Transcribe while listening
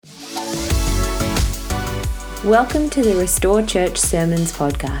Welcome to the Restore Church Sermons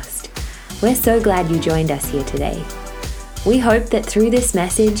podcast. We're so glad you joined us here today. We hope that through this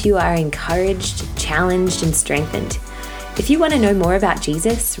message you are encouraged, challenged, and strengthened. If you want to know more about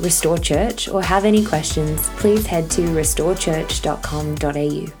Jesus, Restore Church, or have any questions, please head to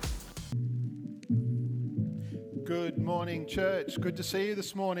restorechurch.com.au. Good morning, church. Good to see you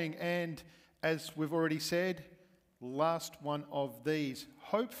this morning. And as we've already said, last one of these,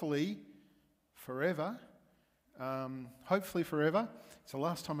 hopefully forever. Hopefully forever. It's the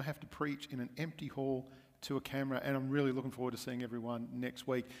last time I have to preach in an empty hall to a camera, and I'm really looking forward to seeing everyone next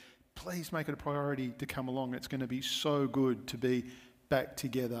week. Please make it a priority to come along. It's going to be so good to be back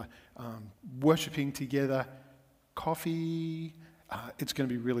together, worshipping together, coffee. It's going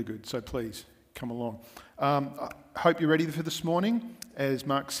to be really good, so please come along. I hope you're ready for this morning. As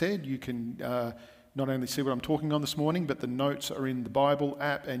Mark said, you can not only see what I'm talking on this morning, but the notes are in the Bible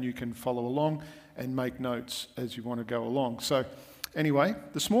app, and you can follow along and make notes as you want to go along. So anyway,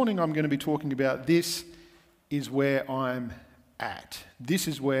 this morning I'm going to be talking about this is where I'm at. This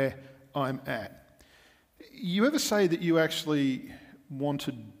is where I'm at. You ever say that you actually want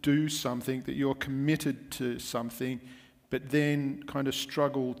to do something, that you're committed to something, but then kind of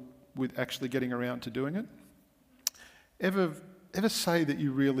struggle with actually getting around to doing it? Ever say that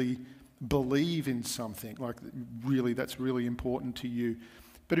you really believe in something, like really that's really important to you,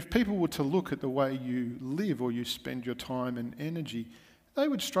 but if people were to look at the way you live or you spend your time and energy, they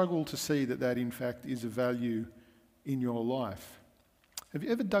would struggle to see that that in fact is a value in your life. Have you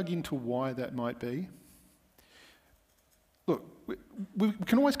ever dug into why that might be? Look, we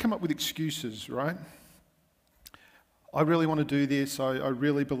can always come up with excuses, right? I really want to do this, I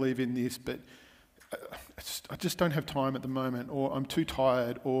really believe in this, but I just don't have time at the moment, or I'm too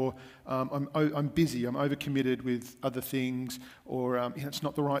tired, or I'm busy, I'm overcommitted with other things, or it's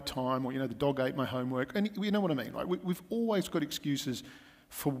not the right time, or the dog ate my homework, and you know what I mean. Like we've always got excuses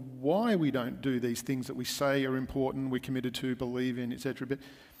for why we don't do these things that we say are important, we're committed to, believe in, etc. But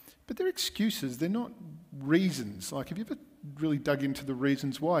they're excuses, they're not reasons. Like, have you ever really dug into the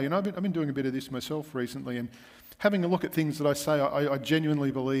reasons why? I've been doing a bit of this myself recently, and having a look at things that I say I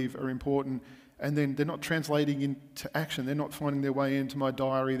genuinely believe are important, and then they're not translating into action. They're not finding their way into my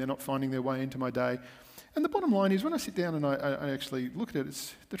diary. They're not finding their way into my day. And the bottom line is, when I sit down and I actually look at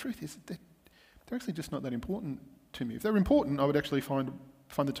it, the truth is they're actually just not that important to me. If they're important, I would actually find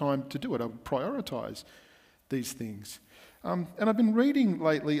the time to do it. I would prioritise these things. And I've been reading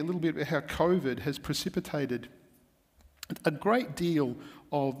lately a little bit about how COVID has precipitated a great deal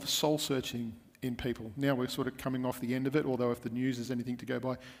of soul-searching in people. Now we're sort of coming off the end of it, although if the news is anything to go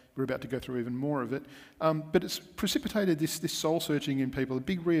by, we're about to go through even more of it. But it's precipitated this soul-searching in people, a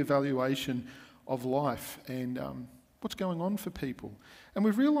big reevaluation of life and what's going on for people. And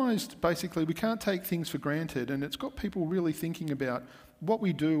we've realised basically we can't take things for granted, and it's got people really thinking about what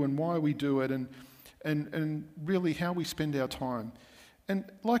we do and why we do it, and really how we spend our time. And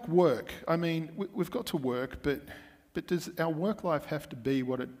like work, I mean, we've got to work, but does our work life have to be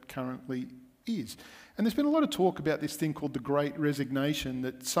what it currently is? And there's been a lot of talk about this thing called the Great Resignation,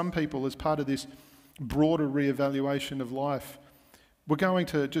 that some people, as part of this broader reevaluation of life, were going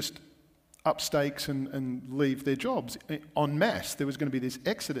to just up stakes and leave their jobs en masse. There was going to be this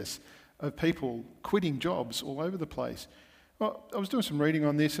exodus of people quitting jobs all over the place. Well, I was doing some reading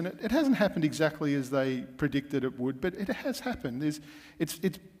on this, and it hasn't happened exactly as they predicted it would, but it has happened. It's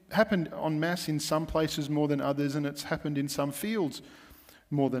happened en masse in some places more than others, and it's happened in some fields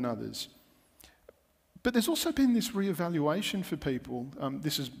more than others. But there's also been this reevaluation for people.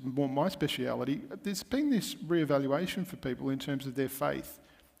 This is more my speciality. There's been this reevaluation for people in terms of their faith,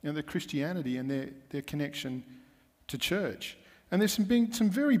 their Christianity and their connection to church. And there's been some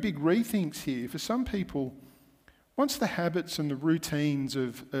very big rethinks here. For some people, once the habits and the routines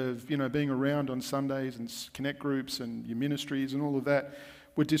of being around on Sundays and connect groups and your ministries and all of that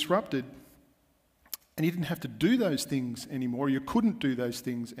were disrupted, and you didn't have to do those things anymore, you couldn't do those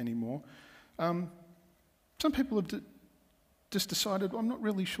things anymore, some people have just decided, well, I'm not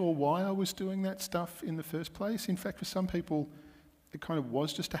really sure why I was doing that stuff in the first place. In fact, for some people, it kind of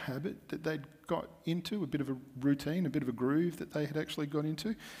was just a habit that they'd got into, a bit of a routine, a bit of a groove that they had actually got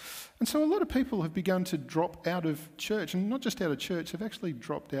into. And so a lot of people have begun to drop out of church, and not just out of church, they've actually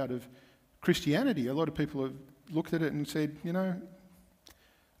dropped out of Christianity. A lot of people have looked at it and said,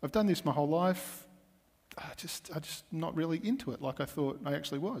 I've done this my whole life. I just not really into it like I thought I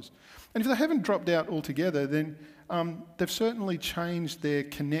actually was. And if they haven't dropped out altogether, then they've certainly changed their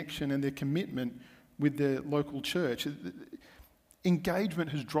connection and their commitment with their local church.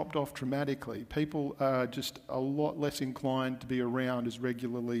 engagement has dropped off dramatically. People are just a lot less inclined to be around as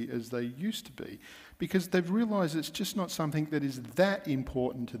regularly as they used to be because they've realised it's just not something that is that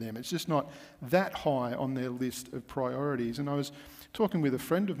important to them. It's just not that high on their list of priorities. And I was talking with a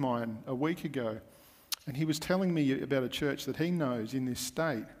friend of mine a week ago, and he was telling me about a church that he knows in this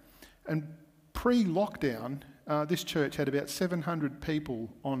state. And pre-lockdown, this church had about 700 people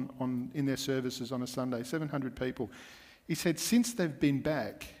in their services on a Sunday, 700 people. He said since they've been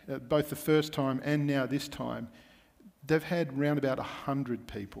back, both the first time and now this time, they've had round about 100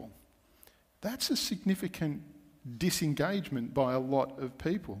 people. That's a significant disengagement by a lot of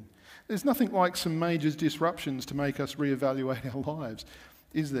people. There's nothing like some major disruptions to make us reevaluate our lives,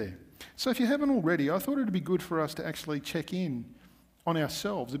 is there? So if you haven't already, I thought it would be good for us to actually check in on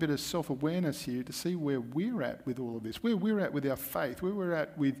ourselves, a bit of self-awareness here to see where we're at with all of this, where we're at with our faith, where we're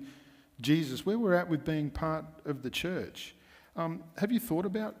at with Jesus, where we're at with being part of the church. Have you thought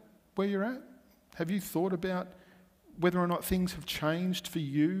about where you're at? Have you thought about whether or not things have changed for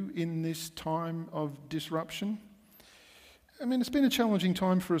you in this time of disruption? I mean, it's been a challenging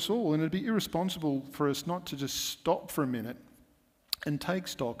time for us all, and it'd be irresponsible for us not to just stop for a minute and take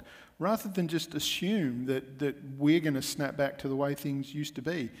stock, rather than just assume that we're going to snap back to the way things used to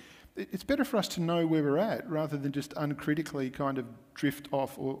be. It's better for us to know where we're at rather than just uncritically kind of drift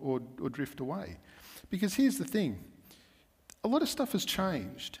off or drift away. Because here's the thing, a lot of stuff has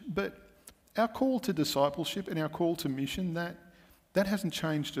changed, but our call to discipleship and our call to mission, that hasn't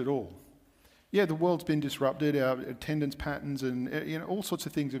changed at all. Yeah, the world's been disrupted, our attendance patterns and all sorts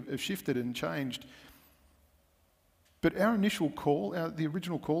of things have shifted and changed. But our initial call, the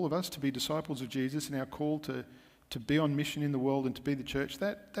original call of us to be disciples of Jesus and our call to be on mission in the world and to be the church,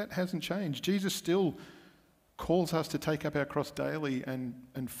 that hasn't changed. Jesus still calls us to take up our cross daily and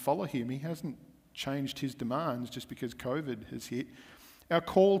follow him. He hasn't changed his demands just because COVID has hit. Our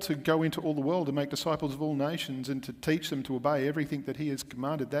call to go into all the world and make disciples of all nations and to teach them to obey everything that he has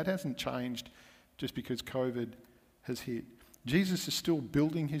commanded, that hasn't changed just because COVID has hit. Jesus is still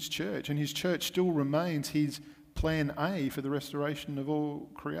building his church, and his church still remains his plan A for the restoration of all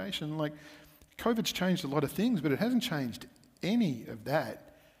creation. Like, COVID's changed a lot of things, but it hasn't changed any of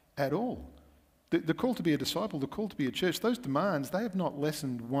that at all. The call to be a disciple, the call to be a church, those demands, they have not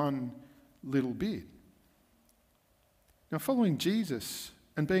lessened one little bit. Now, following Jesus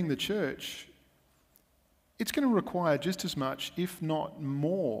and being the church, it's going to require just as much, if not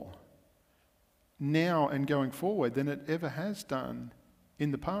more, now and going forward than it ever has done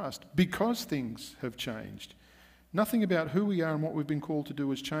in the past, because things have changed. Nothing about who we are and what we've been called to do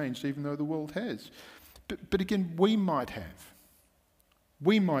has changed, even though the world has. But again, we might have.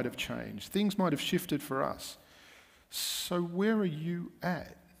 We might have changed. Things might have shifted for us. So where are you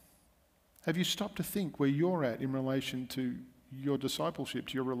at? Have you stopped to think where you're at in relation to your discipleship,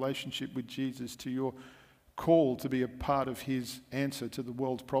 to your relationship with Jesus, to your call to be a part of his answer to the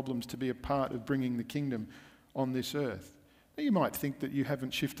world's problems, to be a part of bringing the kingdom on this earth? Now, you might think that you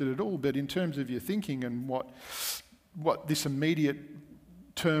haven't shifted at all, but in terms of your thinking and what this immediate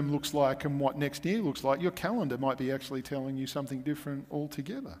term looks like and what next year looks like, your calendar might be actually telling you something different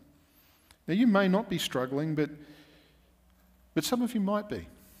altogether. Now, you may not be struggling, but some of you might be.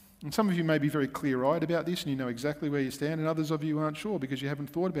 And some of you may be very clear-eyed about this and you know exactly where you stand, and others of you aren't sure because you haven't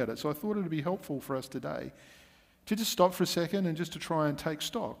thought about it. So I thought it would be helpful for us today to just stop for a second and just to try and take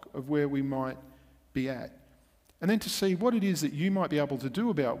stock of where we might be at. And then to see what it is that you might be able to do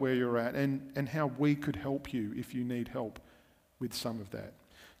about where you're at and how we could help you if you need help with some of that.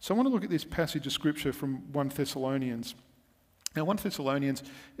 So I want to look at this passage of scripture from 1 Thessalonians. Now, 1 Thessalonians,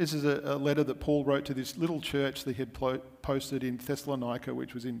 this is a letter that Paul wrote to this little church that he had posted in Thessalonica,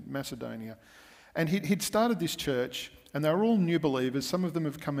 which was in Macedonia. And he'd started this church, and they were all new believers. Some of them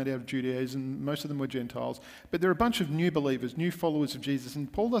have come out of Judaism, most of them were Gentiles. But they're a bunch of new believers, new followers of Jesus,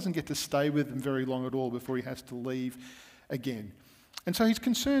 and Paul doesn't get to stay with them very long at all before he has to leave again. And so he's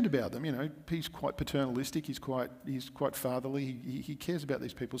concerned about them. You know, he's quite paternalistic, he's quite fatherly, he cares about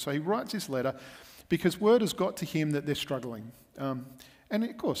these people. So he writes this letter because word has got to him that they're struggling. And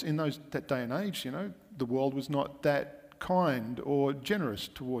of course, in that day and age, you know, the world was not that kind or generous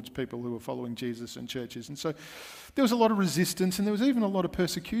towards people who were following Jesus and churches. And so there was a lot of resistance, and there was even a lot of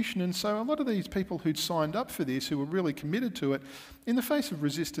persecution. And so a lot of these people who'd signed up for this, who were really committed to it, in the face of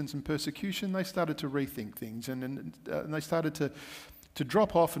resistance and persecution, they started to rethink things, and they started to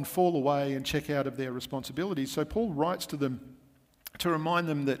drop off and fall away and check out of their responsibilities. So Paul writes to them to remind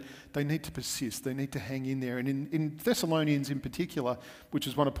them that they need to persist, they need to hang in there. And in Thessalonians in particular, which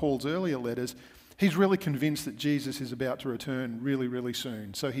is one of Paul's earlier letters, He's really convinced that Jesus is about to return really, really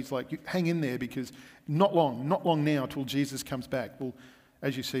soon. So he's like, hang in there, because not long now till Jesus comes back. Well,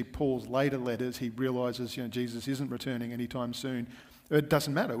 as you see Paul's later letters, he realises, Jesus isn't returning anytime soon. It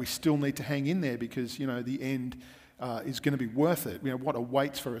doesn't matter. We still need to hang in there, because, the end is going to be worth it. What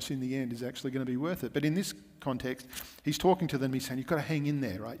awaits for us in the end is actually going to be worth it. But in this context, he's talking to them. He's saying, you've got to hang in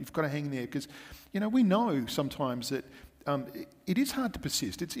there, right? You've got to hang in there, because, we know sometimes that it is hard to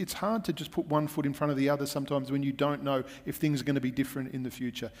persist. It's hard to just put one foot in front of the other sometimes when you don't know if things are going to be different in the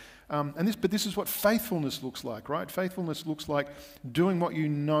future. But this is what faithfulness looks like, right? Faithfulness looks like doing what you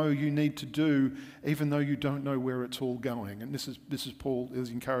know you need to do, even though you don't know where it's all going. And this is Paul is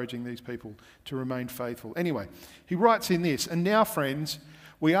encouraging these people to remain faithful. Anyway, he writes in this, and now, friends,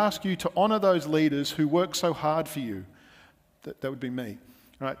 we ask you to honour those leaders who work so hard for you. That would be me,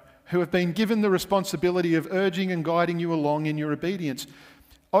 right? Who have been given the responsibility of urging and guiding you along in your obedience.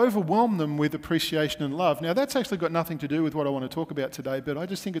 Overwhelm them with appreciation and love. Now, that's actually got nothing to do with what I want to talk about today, but I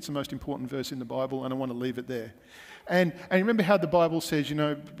just think it's the most important verse in the Bible, and I want to leave it there. And remember how the Bible says,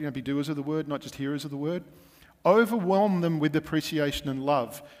 be doers of the word, not just hearers of the word? Overwhelm them with appreciation and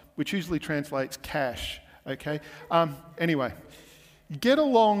love, which usually translates cash, okay? Anyway, get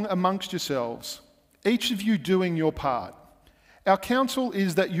along amongst yourselves, each of you doing your part. Our counsel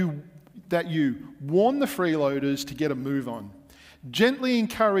is that you warn the freeloaders to get a move on. Gently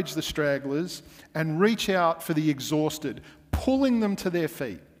encourage the stragglers and reach out for the exhausted, pulling them to their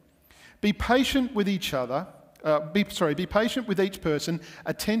feet. Be patient with each other. Be patient with each person,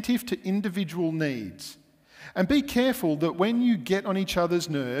 attentive to individual needs. And be careful that when you get on each other's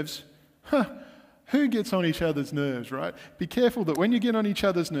nerves, who gets on each other's nerves, right? Be careful that when you get on each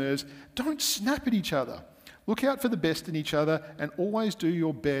other's nerves, don't snap at each other. Look out for the best in each other and always do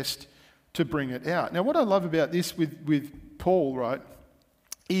your best to bring it out. Now, what I love about this with Paul, right,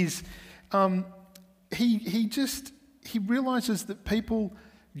 is he realises that people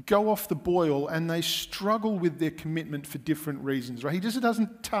go off the boil and they struggle with their commitment for different reasons, right? He just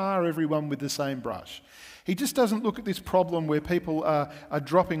doesn't tar everyone with the same brush. He just doesn't look at this problem where people are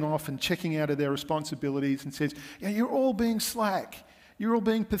dropping off and checking out of their responsibilities and says, you're all being slack. You're all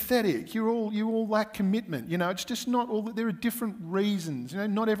being pathetic. You all lack commitment. It's just not all. There are different reasons.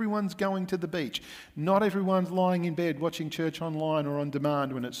 Not everyone's going to the beach. Not everyone's lying in bed watching church online or on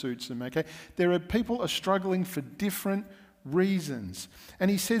demand when it suits them. Okay, there are people are struggling for different reasons, and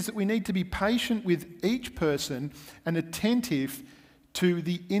he says that we need to be patient with each person and attentive to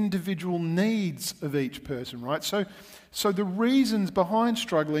the individual needs of each person. Right. So the reasons behind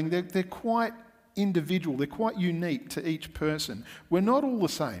struggling, they're quite individual, they're quite unique to each person. We're not all the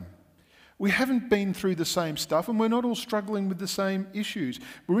same. We haven't been through the same stuff, and we're not all struggling with the same issues.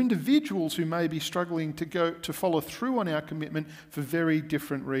 We're individuals who may be struggling to follow through on our commitment for very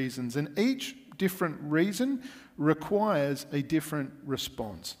different reasons, and each different reason requires a different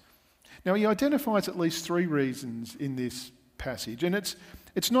response. Now, he identifies at least 3 reasons in this passage, and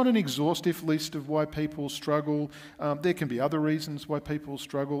it's not an exhaustive list of why people struggle. There can be other reasons why people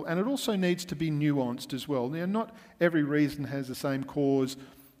struggle, and it also needs to be nuanced as well. Now, not every reason has the same cause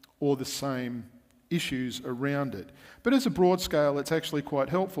or the same issues around it. But as a broad scale, it's actually quite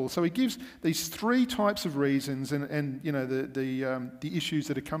helpful. So he gives these 3 types of reasons and the issues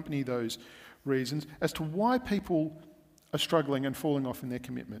that accompany those reasons as to why people are struggling and falling off in their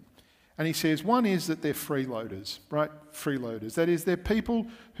commitment. And he says, one is that they're freeloaders, right? Freeloaders. That is, they're people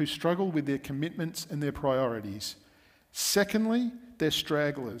who struggle with their commitments and their priorities. Secondly, they're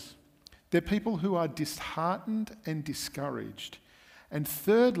stragglers. They're people who are disheartened and discouraged. And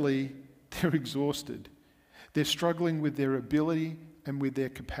thirdly, they're exhausted. They're struggling with their ability and with their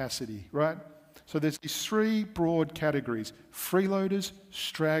capacity, right? So there's these 3 broad categories: freeloaders,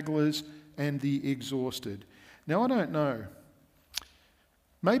 stragglers, and the exhausted. Now, I don't know.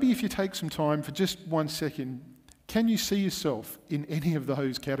 Maybe if you take some time for just 1 second, can you see yourself in any of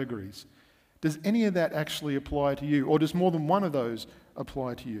those categories? Does any of that actually apply to you? Or does more than one of those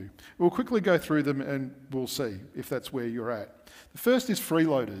apply to you? We'll quickly go through them and we'll see if that's where you're at. The first is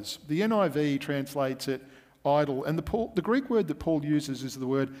freeloaders. The NIV translates it idle. And the Greek word that Paul uses is the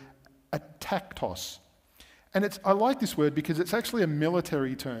word ataktos. And I like this word because it's actually a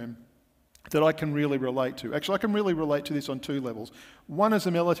military term that I can really relate to. Actually, I can really relate to this on 2 levels. One is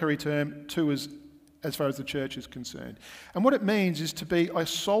a military term, 2 is as far as the church is concerned. And what it means is to be a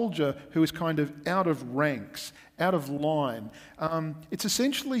soldier who is kind of out of ranks, out of line. It's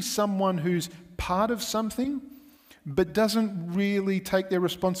essentially someone who's part of something, but doesn't really take their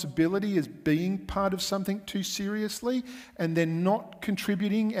responsibility as being part of something too seriously, and they're not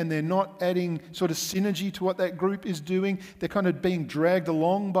contributing and they're not adding sort of synergy to what that group is doing. They're kind of being dragged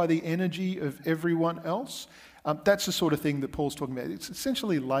along by the energy of everyone else. That's the sort of thing that Paul's talking about. It's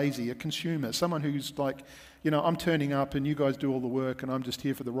essentially lazy, a consumer, someone who's like, I'm turning up and you guys do all the work and I'm just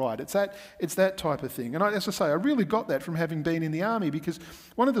here for the ride. It's that type of thing. And as I say, I really got that from having been in the army, because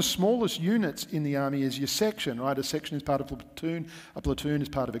one of the smallest units in the army is your section, right? A section is part of a platoon is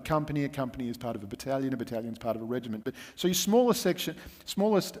part of a company is part of a battalion is part of a regiment. But so your smallest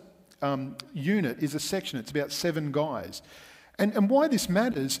unit is a section. It's about 7 guys. And why this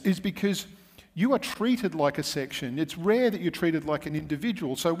matters is because you are treated like a section. It's rare that you're treated like an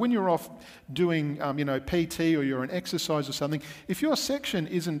individual. So when you're off doing, PT or you're on exercise or something, if your section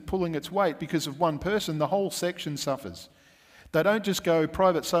isn't pulling its weight because of one person, the whole section suffers. They don't just go,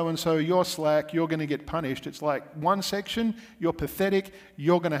 Private so-and-so, you're slack, you're going to get punished. It's like, one section, you're pathetic,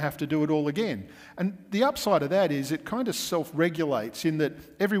 you're going to have to do it all again. And the upside of that is it kind of self-regulates in that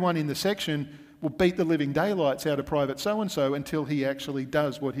everyone in the section will beat the living daylights out of Private so-and-so until he actually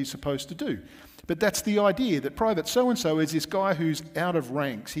does what he's supposed to do. But that's the idea, that Private so-and-so is this guy who's out of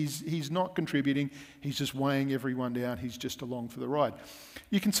ranks. He's not contributing, he's just weighing everyone down, he's just along for the ride.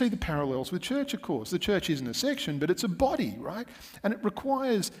 You can see the parallels with church, of course. The church isn't a section, but it's a body, right? And it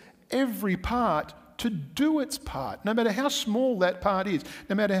requires every part to do its part, no matter how small that part is,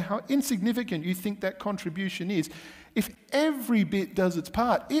 no matter how insignificant you think that contribution is. If every bit does its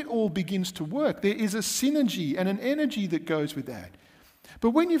part, it all begins to work. There is a synergy and an energy that goes with that. But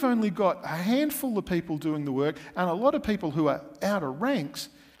when you've only got a handful of people doing the work and a lot of people who are out of ranks,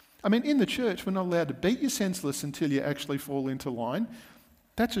 in the church, we're not allowed to beat you senseless until you actually fall into line.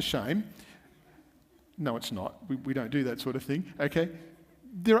 That's a shame. No, it's not. We don't do that sort of thing, okay?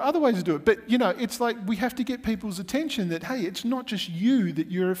 There are other ways to do it, but it's like we have to get people's attention that, hey, it's not just you that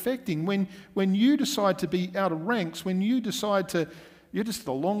you're affecting. When you decide to be out of ranks, when you decide you're just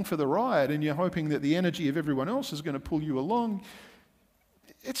along for the ride and you're hoping that the energy of everyone else is going to pull you along,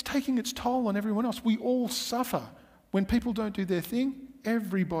 it's taking its toll on everyone else. We all suffer. When people don't do their thing,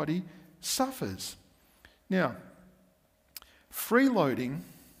 everybody suffers. Now, freeloading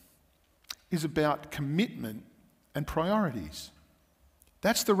is about commitment and priorities.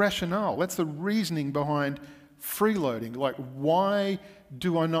 That's the rationale. That's the reasoning behind freeloading. Like, why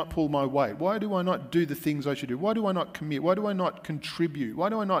do I not pull my weight? Why do I not do the things I should do? Why do I not commit? Why do I not contribute? Why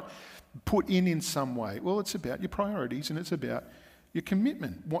do I not put in some way? Well, it's about your priorities and it's about your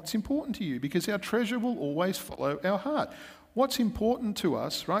commitment. What's important to you? Because our treasure will always follow our heart. What's important to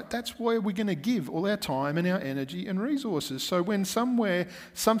us, right? That's where we're going to give all our time and our energy and resources. So when somewhere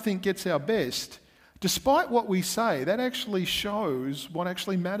something gets our best, despite what we say, that actually shows what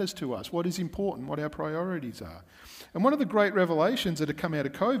actually matters to us, what is important, what our priorities are. And one of the great revelations that have come out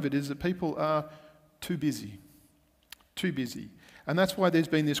of COVID is that people are too busy. Too busy. And that's why there's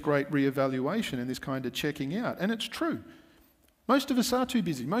been this great reevaluation and this kind of checking out. And it's true. Most of us are too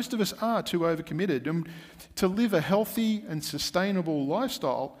busy. Most of us are too overcommitted. And to live a healthy and sustainable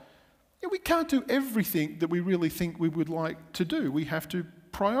lifestyle, we can't do everything that we really think we would like to do. We have to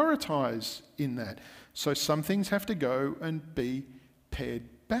prioritise in that. So some things have to go and be pared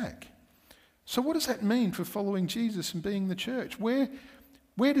back. So what does that mean for following Jesus and being the church? Where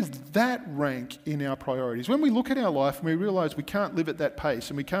does that rank in our priorities? When we look at our life and we realise we can't live at that pace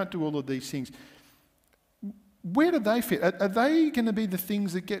and we can't do all of these things, where do they fit? Are they going to be the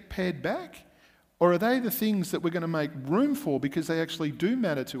things that get pared back? Or are they the things that we're going to make room for because they actually do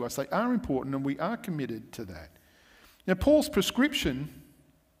matter to us? They are important and we are committed to that. Now, Paul's prescription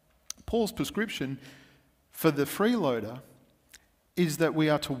for the freeloader is that we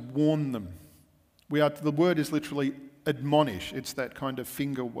are to warn them. The word is literally admonish. It's that kind of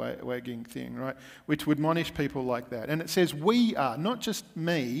finger wagging thing, right? We're to admonish people like that. And it says we are, not just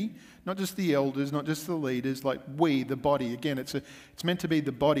me, not just the elders, not just the leaders, like we, the body. Again, it's meant to be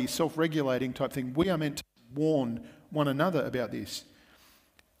the body, self-regulating type thing. We are meant to warn one another about this.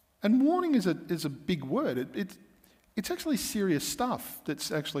 And warning is a big word. It's actually serious stuff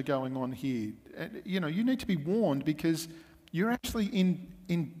that's actually going on here. You need to be warned because you're actually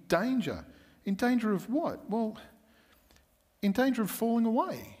in danger. In danger of what? Well, in danger of falling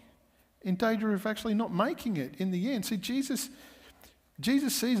away. In danger of actually not making it in the end. See, Jesus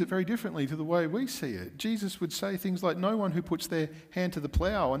sees it very differently to the way we see it. Jesus would say things like, no one who puts their hand to the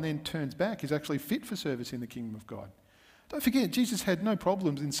plough and then turns back is actually fit for service in the kingdom of God. Don't forget, Jesus had no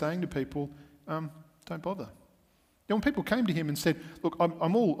problems in saying to people, don't bother. When people came to him and said, look,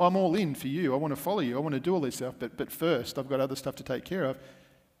 I'm all in for you, I want to follow you, I want to do all this stuff, but first I've got other stuff to take care of,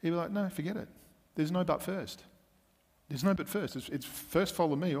 he'd be like, no, forget it. There's no but first. There's no but first. It's first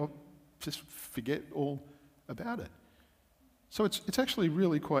follow me or just forget all about it. So it's actually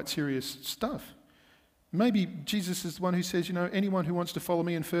really quite serious stuff. Maybe Jesus is the one who says, anyone who wants to follow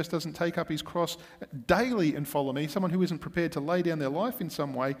me and first doesn't take up his cross daily and follow me, someone who isn't prepared to lay down their life in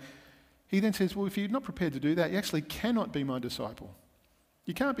some way, he then says, well, if you're not prepared to do that, you actually cannot be my disciple.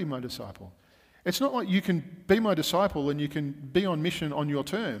 You can't be my disciple. It's not like you can be my disciple and you can be on mission on your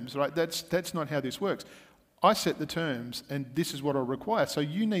terms, right? That's not how this works. I set the terms and this is what I require. So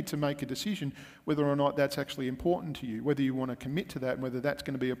you need to make a decision whether or not that's actually important to you, whether you want to commit to that and whether that's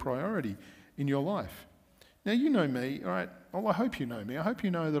going to be a priority in your life. Now, you know me, all right? Well, I hope you know me. I hope you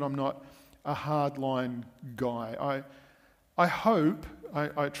know that I'm not a hardline guy. I hope,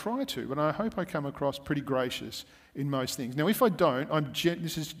 I try to, but I hope I come across pretty gracious in most things. Now, if I don't,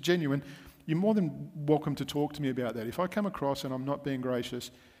 this is genuine, you're more than welcome to talk to me about that. If I come across and I'm not being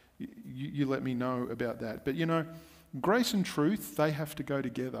gracious, you let me know about that. But grace and truth, they have to go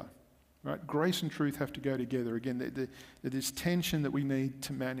together, right? Grace and truth have to go together. Again, there's tension that we need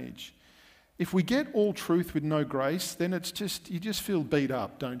to manage. If we get all truth with no grace, then you just feel beat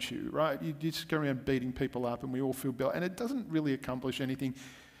up, don't you, right? You just go around beating people up and we all feel bad. And it doesn't really accomplish anything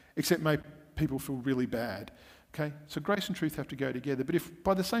except make people feel really bad, okay? So grace and truth have to go together. But if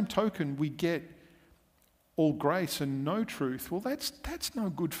by the same token we get all grace and no truth, well, that's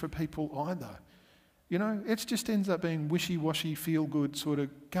no good for people either. It just ends up being wishy-washy, feel-good sort of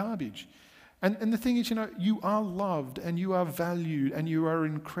garbage. And the thing is, you are loved and you are valued and you are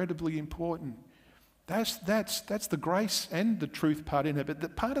incredibly important. That's the grace and the truth part in it. But the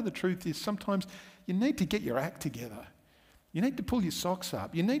part of the truth is sometimes you need to get your act together. You need to pull your socks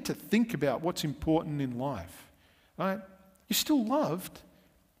up. You need to think about what's important in life, right? You're still loved,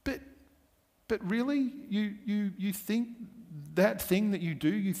 but really, you think that thing that you do,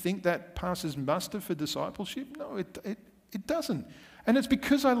 you think that passes muster for discipleship? No, it doesn't. And it's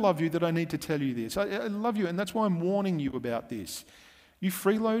because I love you that I need to tell you this. I love you, and that's why I'm warning you about this. You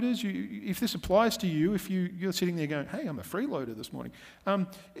freeloaders, if this applies to you, if you're sitting there going, hey, I'm a freeloader this morning.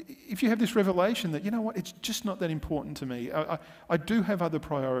 If you have this revelation that, it's just not that important to me. I do have other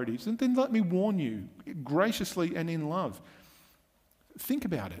priorities. And then let me warn you, graciously and in love. Think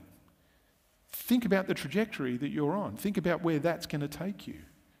about it. Think about the trajectory that you're on. Think about where that's going to take you.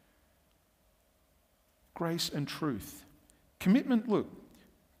 Grace and truth. Commitment, look,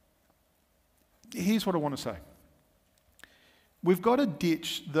 here's what I want to say. We've got to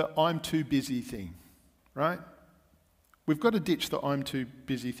ditch the I'm too busy thing, right? We've got to ditch the I'm too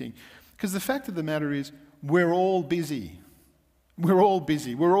busy thing. Because the fact of the matter is, we're all busy. We're all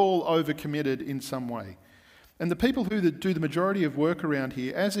busy. We're all overcommitted in some way. And the people who do the majority of work around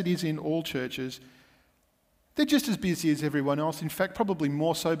here, as it is in all churches, they're just as busy as everyone else. In fact, probably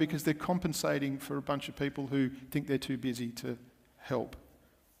more so because they're compensating for a bunch of people who think they're too busy to help.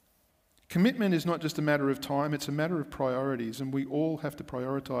 Commitment is not just a matter of time, it's a matter of priorities, and we all have to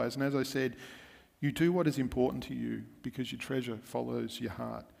prioritise. And as I said, you do what is important to you because your treasure follows your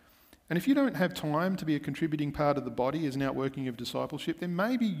heart. And if you don't have time to be a contributing part of the body as an outworking of discipleship, then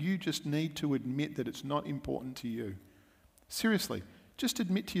maybe you just need to admit that it's not important to you. Seriously, just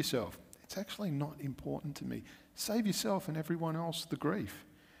admit to yourself, it's actually not important to me. Save yourself and everyone else the grief.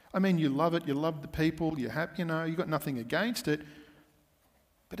 I mean, you love it, you love the people, you're happy, you've got nothing against it,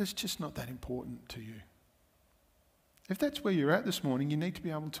 but it's just not that important to you. If that's where you're at this morning, you need to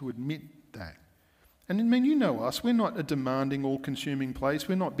be able to admit that. And I mean, you know us, we're not a demanding, all-consuming place.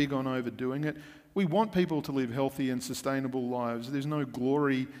 We're not big on overdoing it. We want people to live healthy and sustainable lives. There's no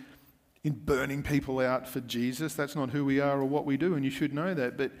glory in burning people out for Jesus. That's not who we are or what we do, and you should know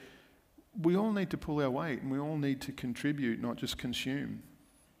that. But we all need to pull our weight, and we all need to contribute, not just consume.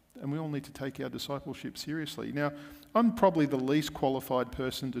 And we all need to take our discipleship seriously. Now, I'm probably the least qualified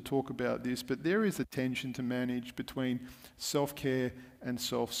person to talk about this, but there is a tension to manage between self-care and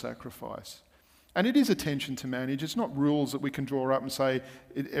self-sacrifice. And it is a tension to manage. It's not rules that we can draw up and say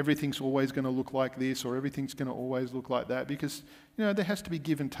everything's always going to look like this or everything's going to always look like that, because there has to be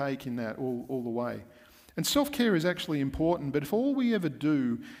give and take in that all the way. And self-care is actually important, but if all we ever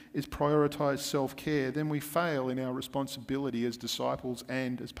do is prioritise self-care, then we fail in our responsibility as disciples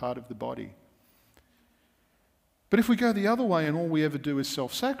and as part of the body. But if we go the other way and all we ever do is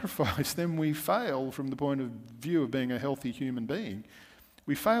self-sacrifice, then we fail from the point of view of being a healthy human being.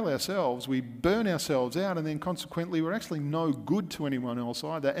 We fail ourselves, we burn ourselves out, and then consequently we're actually no good to anyone else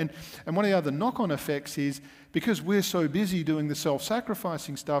either. And one of the other knock-on effects is, because we're so busy doing the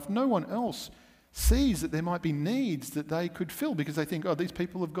self-sacrificing stuff, no one else sees that there might be needs that they could fill, because they think, these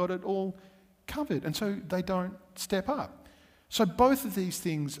people have got it all covered, and so they don't step up. So both of these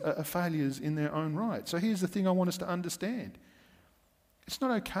things are failures in their own right. So here's the thing I want us to understand. It's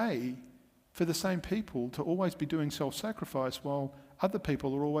not okay for the same people to always be doing self-sacrifice while other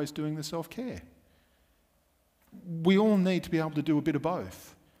people are always doing the self-care. We all need to be able to do a bit of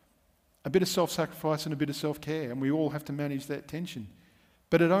both. A bit of self-sacrifice and a bit of self-care, and we all have to manage that tension.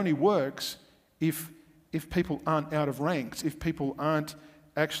 But it only works if people aren't out of ranks, if people aren't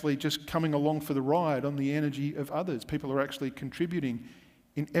actually just coming along for the ride on the energy of others. People are actually contributing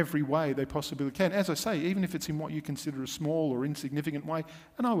in every way they possibly can. As I say, even if it's in what you consider a small or insignificant way,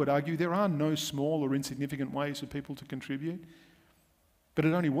 and I would argue there are no small or insignificant ways for people to contribute, but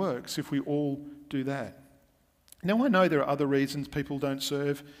it only works if we all do that. Now, I know there are other reasons people don't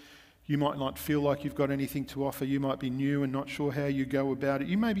serve. You might not feel like you've got anything to offer. You might be new and not sure how you go about it.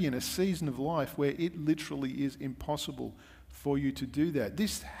 You may be in a season of life where it literally is impossible for you to do that.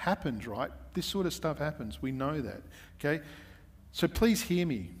 This happens, right? This sort of stuff happens. We know that, okay? So please hear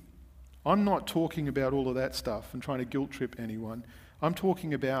me. I'm not talking about all of that stuff and trying to guilt trip anyone. I'm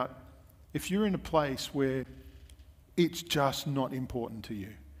talking about if you're in a place where it's just not important to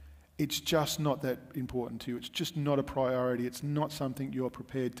you. It's just not that important to you. It's just not a priority. It's not something you're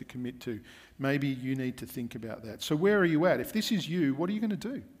prepared to commit to. Maybe you need to think about that. So where are you at? If this is you, what are you going to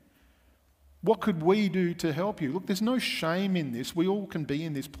do? What could we do to help you? Look, there's no shame in this. We all can be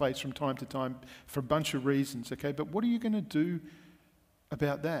in this place from time to time for a bunch of reasons, okay? But what are you going to do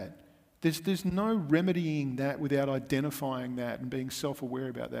about that? There's no remedying that without identifying that and being self-aware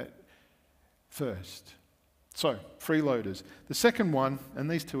about that first. So, freeloaders. The second one,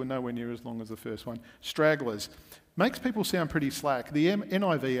 and these two are nowhere near as long as the first one, stragglers. Makes people sound pretty slack. The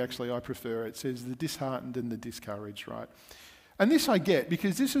NIV, actually, I prefer. It says the disheartened and the discouraged, right? And this I get,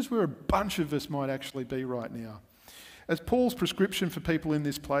 because this is where a bunch of us might actually be right now. As Paul's prescription for people in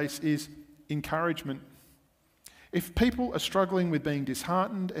this place is encouragement. If people are struggling with being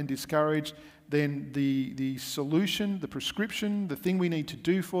disheartened and discouraged, then the solution, the prescription, the thing we need to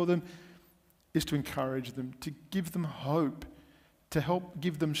do for them is to encourage them, to give them hope, to help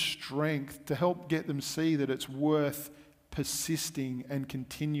give them strength, to help get them see that it's worth persisting and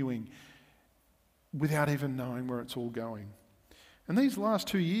continuing without even knowing where it's all going. And these last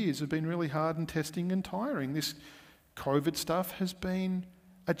 2 years have been really hard and testing and tiring. This COVID stuff has been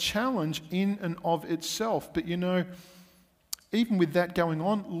a challenge in and of itself. But you know, even with that going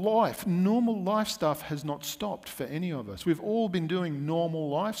on, normal life stuff has not stopped for any of us. We've all been doing normal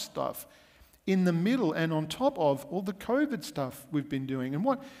life stuff in the middle and on top of all the COVID stuff we've been doing. And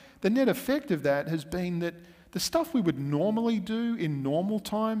what the net effect of that has been that the stuff we would normally do in normal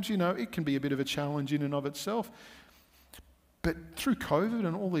times, you know, it can be a bit of a challenge in and of itself. But through COVID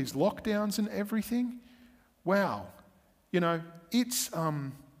and all these lockdowns and everything, wow, you know,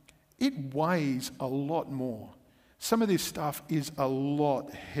 it weighs a lot more. Some of this stuff is a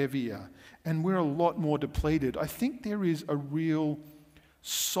lot heavier and we're a lot more depleted. I think there is a real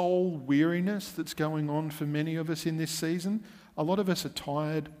soul weariness that's going on for many of us in this season. A lot of us are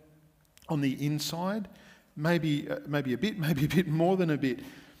tired on the inside, maybe a bit more than a bit,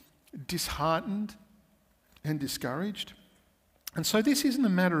 disheartened and discouraged. And so this isn't a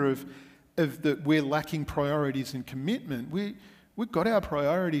matter of that we're lacking priorities and commitment. We've got our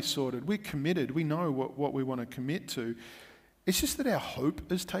priorities sorted. We're committed. We know what we want to commit to. It's just that our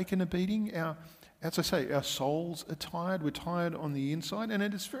hope has taken a beating. As I say, our souls are tired. We're tired on the inside. And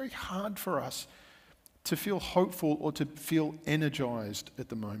it is very hard for us to feel hopeful or to feel energized at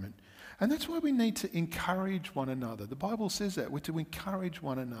the moment. And that's why we need to encourage one another. The Bible says that. We're to encourage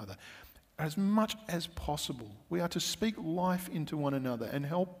one another as much as possible. We are to speak life into one another and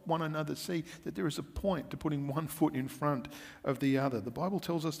help one another see that there is a point to putting one foot in front of the other. The Bible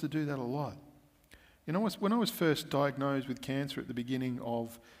tells us to do that a lot. You know, when I was first diagnosed with cancer at the beginning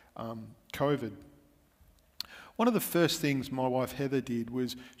of COVID, one of the first things my wife Heather did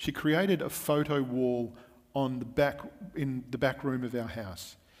was she created a photo wall in the back room of our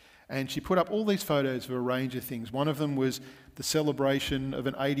house. And she put up all these photos of a range of things. One of them was the celebration of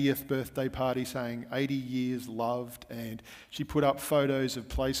an 80th birthday party saying 80 years loved. And she put up photos of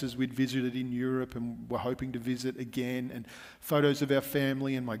places we'd visited in Europe and were hoping to visit again. And photos of our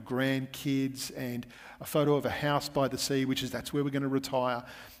family and my grandkids. And a photo of a house by the sea, that's where we're going to retire.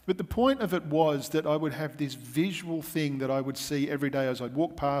 But the point of it was that I would have this visual thing that I would see every day as I'd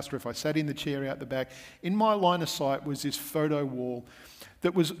walk past or if I sat in the chair out the back. In my line of sight was this photo wall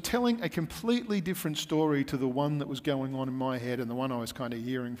that was telling a completely different story to the one that was going on in my head and the one I was kind of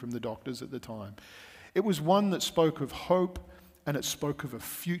hearing from the doctors at the time. It was one that spoke of hope and it spoke of a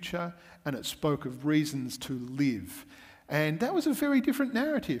future and it spoke of reasons to live. And that was a very different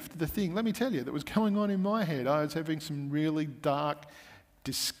narrative to the thing, let me tell you, that was going on in my head. I was having some really dark,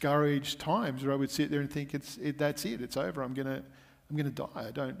 discouraged times where I would sit there and think, that's it, it's over, I'm gonna die,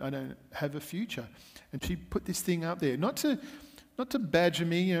 I don't have a future. And she put this thing up there, not to badger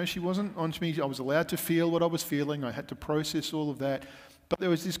me, she wasn't onto me, I was allowed to feel what I was feeling, I had to process all of that, but there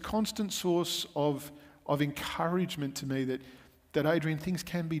was this constant source of encouragement to me that Adrian, things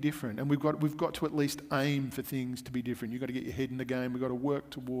can be different, and we've got to at least aim for things to be different. You've got to get your head in the game, we've got to work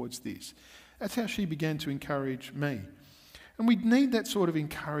towards this. That's how she began to encourage me. And we need that sort of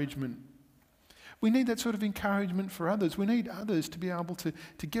encouragement. We need that sort of encouragement for others. We need others to be able to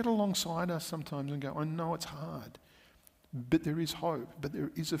get alongside us sometimes and go, I know it's hard, but there is hope, but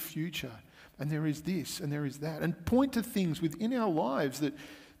there is a future, and there is this, and there is that. And point to things within our lives that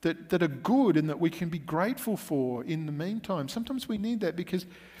are good and that we can be grateful for in the meantime. Sometimes we need that because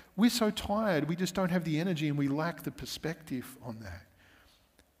we're so tired, we just don't have the energy and we lack the perspective on that.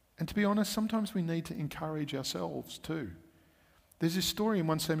 And to be honest, sometimes we need to encourage ourselves too. There's this story in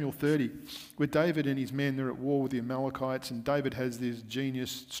 1 Samuel 30 where David and his men, they're at war with the Amalekites, and David has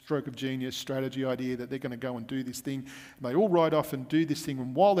this stroke of genius strategy idea that they're going to go and do this thing. And they all ride off and do this thing,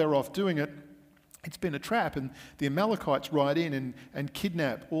 and while they're off doing it, it's been a trap, and the Amalekites ride in and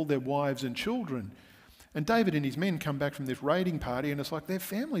kidnap all their wives and children. And David and his men come back from this raiding party, and it's like their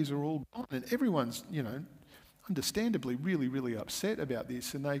families are all gone, and everyone's, understandably really, really upset about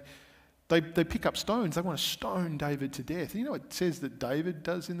this, and they pick up stones. They want to stone David to death. And you know what it says that David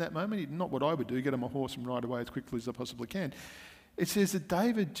does in that moment? Not what I would do, get on my horse and ride away as quickly as I possibly can. It says that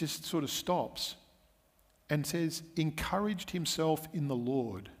David just sort of stops and says, encouraged himself in the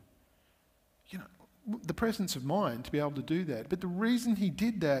Lord. The presence of mind to be able to do that. But the reason he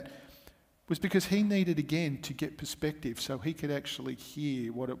did that was because he needed again to get perspective so he could actually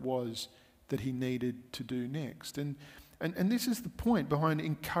hear what it was that he needed to do next. And this is the point behind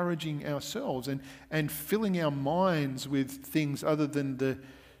encouraging ourselves and filling our minds with things other than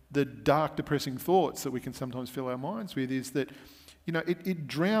the dark, depressing thoughts that we can sometimes fill our minds with, is that, it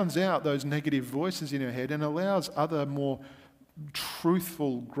drowns out those negative voices in our head and allows other more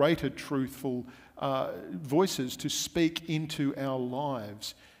truthful, greater truthful voices to speak into our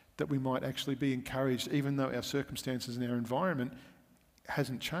lives, that we might actually be encouraged even though our circumstances and our environment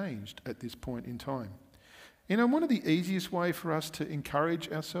hasn't changed at this point in time. One of the easiest way for us to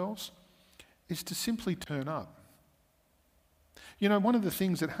encourage ourselves is to simply turn up. One of the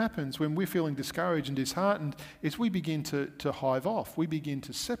things that happens when we're feeling discouraged and disheartened is we begin to hive off. We begin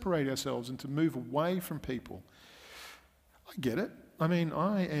to separate ourselves and to move away from people. I get it. I'm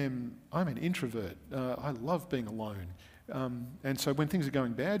an introvert. I love being alone. And so when things are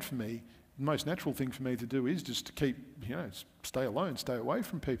going bad for me, the most natural thing for me to do is just to keep, stay alone, stay away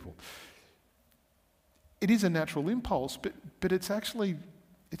from people. It is a natural impulse, but it's actually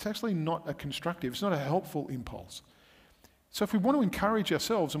not a constructive, it's not a helpful impulse. So if we want to encourage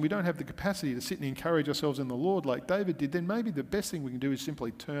ourselves and we don't have the capacity to sit and encourage ourselves in the Lord like David did, then maybe the best thing we can do is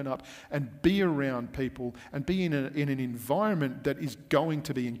simply turn up and be around people and be in an environment that is going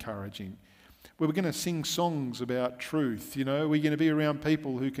to be encouraging. Where we're going to sing songs about truth, we're going to be around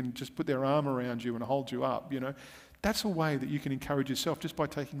people who can just put their arm around you and hold you up, That's a way that you can encourage yourself just by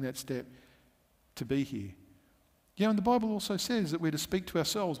taking that step to be here. And the Bible also says that we're to speak to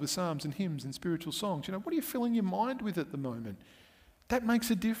ourselves with psalms and hymns and spiritual songs. What are you filling your mind with at the moment? That makes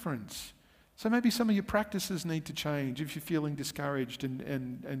a difference. So maybe some of your practices need to change. If you're feeling discouraged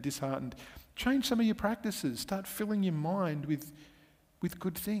and disheartened, change some of your practices. Start filling your mind with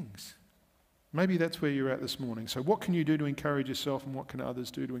good things. Maybe that's where you're at this morning. So what can you do to encourage yourself, and what can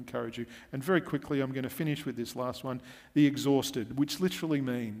others do to encourage you? And very quickly, I'm going to finish with this last one, the exhausted, which literally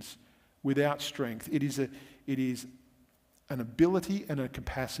means without strength. It is an ability and a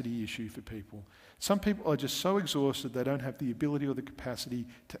capacity issue for people. Some people are just so exhausted they don't have the ability or the capacity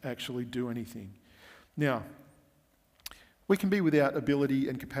to actually do anything. Now, we can be without ability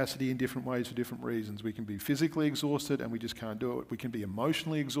and capacity in different ways for different reasons. We can be physically exhausted and we just can't do it. We can be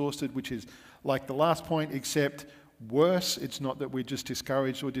emotionally exhausted, which is like the last point, except worse. It's not that we're just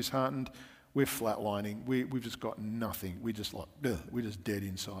discouraged or disheartened. We're flatlining. We've just got nothing. We're just dead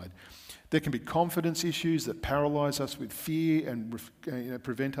inside. There can be confidence issues that paralyse us with fear and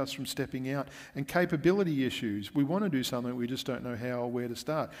prevent us from stepping out, and capability issues. We want to do something, we just don't know how or where to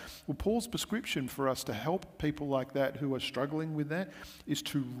start. Well, Paul's prescription for us to help people like that who are struggling with that is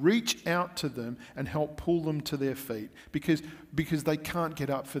to reach out to them and help pull them to their feet, because they can't get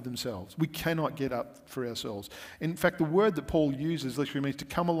up for themselves. We cannot get up for ourselves. In fact, the word that Paul uses literally means to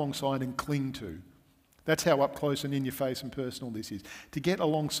come alongside and cling to. That's how up close and in your face and personal this is. To get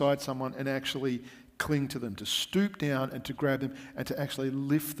alongside someone and actually cling to them, to stoop down and to grab them and to actually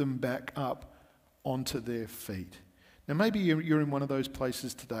lift them back up onto their feet. Now, maybe you're in one of those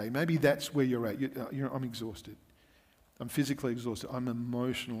places today. Maybe that's where you're at. I'm exhausted. I'm physically exhausted. I'm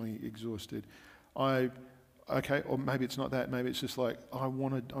emotionally exhausted. Okay, or maybe it's not that. Maybe it's just like, I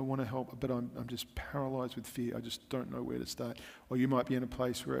want to help, but I'm just paralyzed with fear. I just don't know where to start. Or you might be in a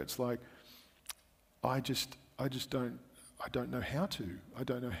place where it's like, I don't know how to. I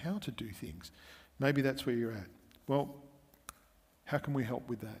don't know how to do things. Maybe that's where you're at. Well, how can we help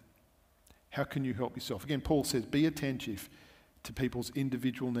with that? How can you help yourself? Again, Paul says, be attentive to people's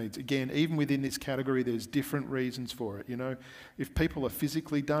individual needs. Again, even within this category, there's different reasons for it. You know, if people are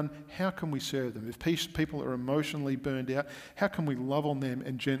physically done, how can we serve them? If people are emotionally burned out, how can we love on them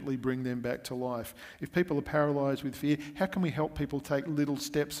and gently bring them back to life? If people are paralyzed with fear, how can we help people take little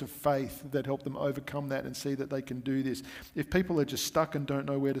steps of faith that help them overcome that and see that they can do this? If people are just stuck and don't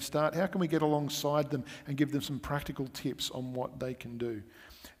know where to start, how can we get alongside them and give them some practical tips on what they can do?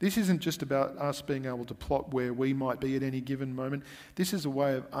 This isn't just about us being able to plot where we might be at any given moment. This is a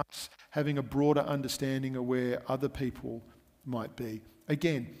way of us having a broader understanding of where other people might be.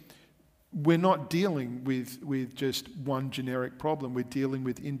 Again, we're not dealing with just one generic problem. We're dealing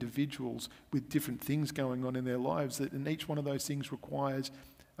with individuals with different things going on in their lives, and each one of those things requires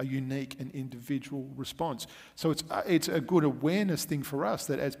a unique and individual response. So it's a good awareness thing for us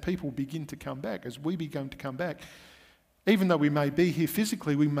that as people begin to come back, as we begin to come back, even though we may be here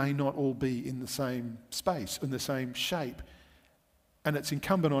physically, we may not all be in the same space, in the same shape. And it's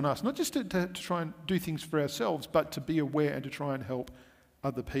incumbent on us, not just to try and do things for ourselves, but to be aware and to try and help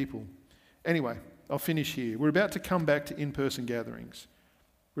other people. Anyway, I'll finish here. We're about to come back to in-person gatherings.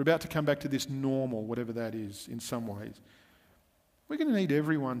 We're about to come back to this normal, whatever that is, in some ways. We're going to need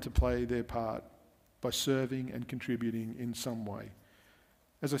everyone to play their part by serving and contributing in some way.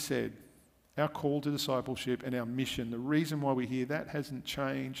 As I said, our call to discipleship and our mission, the reason why we're here, that hasn't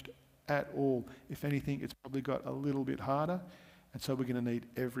changed at all. If anything, it's probably got a little bit harder, and so we're going to need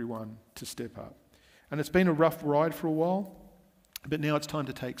everyone to step up. And it's been a rough ride for a while, but now it's time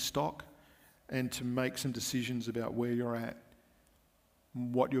to take stock and to make some decisions about where you're at,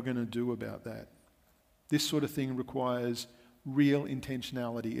 what you're going to do about that. This sort of thing requires real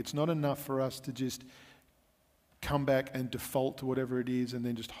intentionality. It's not enough for us to just come back and default to whatever it is and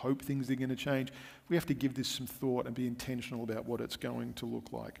then just hope things are going to change. We have to give this some thought and be intentional about what it's going to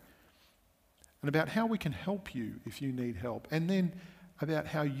look like. And about how we can help you if you need help. And then about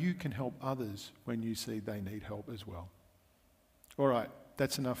how you can help others when you see they need help as well. All right,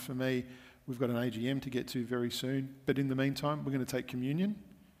 that's enough for me. We've got an AGM to get to very soon. But in the meantime, we're going to take communion.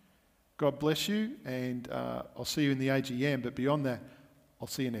 God bless you, and I'll see you in the AGM. But beyond that, I'll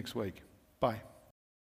see you next week. Bye.